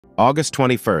August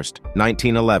 21st,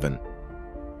 1911.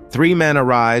 Three men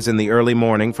arise in the early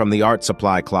morning from the art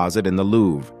supply closet in the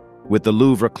Louvre. With the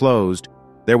Louvre closed,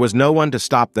 there was no one to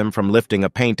stop them from lifting a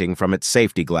painting from its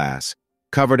safety glass,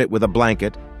 covered it with a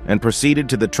blanket, and proceeded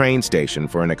to the train station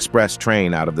for an express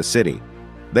train out of the city.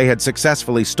 They had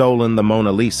successfully stolen the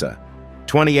Mona Lisa.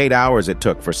 28 hours it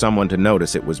took for someone to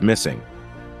notice it was missing.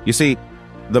 You see,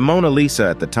 the Mona Lisa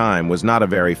at the time was not a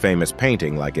very famous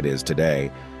painting like it is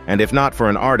today, and if not for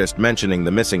an artist mentioning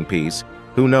the missing piece,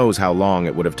 who knows how long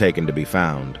it would have taken to be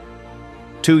found.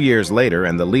 2 years later,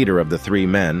 and the leader of the three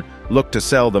men looked to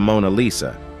sell the Mona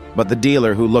Lisa, but the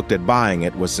dealer who looked at buying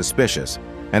it was suspicious,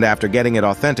 and after getting it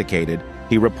authenticated,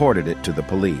 he reported it to the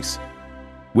police.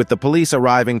 With the police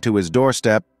arriving to his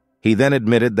doorstep, he then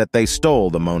admitted that they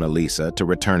stole the Mona Lisa to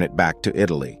return it back to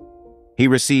Italy. He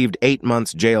received 8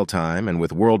 months jail time, and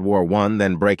with World War I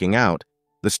then breaking out,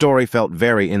 the story felt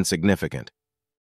very insignificant.